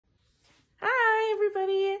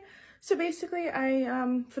So basically,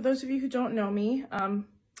 for those of you who don't know me,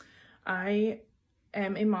 I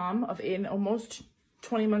am a mom of an almost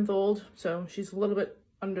 20-month-old, so she's a little bit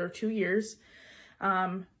under 2 years.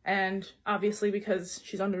 And obviously because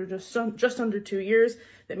she's just under 2 years,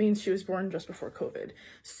 that means she was born just before COVID.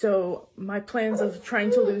 So my plans of trying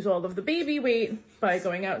to lose all of the baby weight by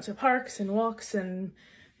going out to parks and walks and,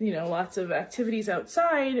 lots of activities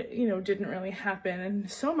outside, didn't really happen. And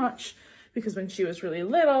so much because when she was really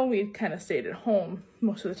little, we kind of stayed at home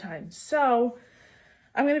most of the time. So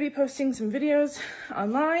I'm going to be posting some videos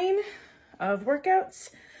online of workouts.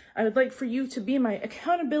 I would like for you to be my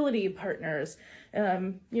accountability partners.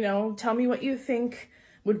 Tell me what you think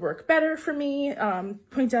would work better for me.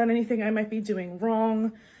 Point out anything I might be doing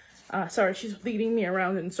wrong. Sorry, she's leading me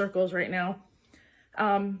around in circles right now.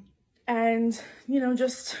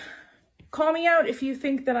 Just call me out if you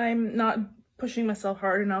think that I'm not pushing myself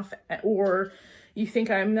hard enough, or you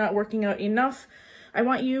think I'm not working out enough. I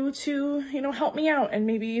want you to, help me out, and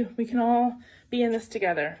maybe we can all be in this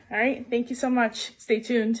together. All right. Thank you so much. Stay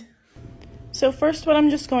tuned. So first, what I'm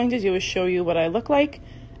just going to do is show you what I look like.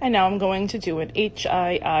 And now I'm going to do an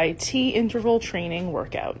HIIT interval training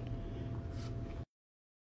workout.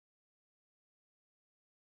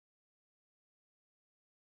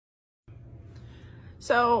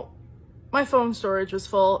 So my phone storage was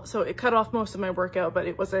full, so it cut off most of my workout, but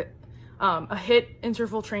it was a HIIT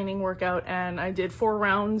interval training workout, and I did 4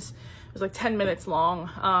 rounds. It was like 10 minutes long.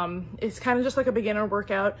 It's kind of just like a beginner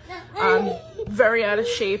workout. Very out of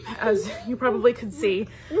shape, as you probably could see.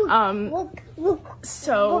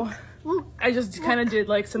 So I just kind of did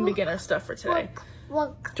like some beginner stuff for today.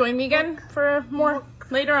 Join me again for more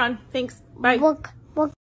later on. Thanks. Bye.